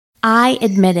I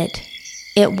admit it.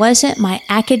 It wasn't my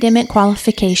academic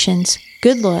qualifications,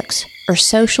 good looks, or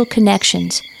social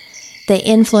connections that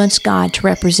influenced God to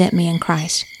represent me in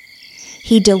Christ.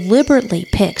 He deliberately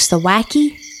picks the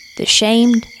wacky, the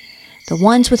shamed, the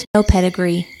ones with no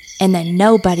pedigree, and the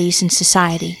nobodies in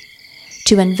society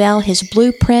to unveil His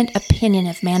blueprint opinion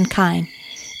of mankind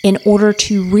in order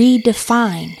to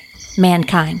redefine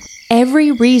mankind.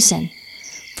 Every reason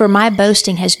for my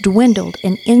boasting has dwindled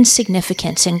in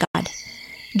insignificance in God.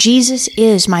 Jesus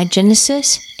is my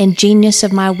genesis and genius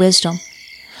of my wisdom,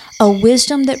 a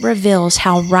wisdom that reveals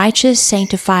how righteous,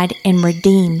 sanctified, and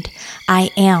redeemed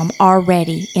I am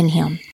already in Him.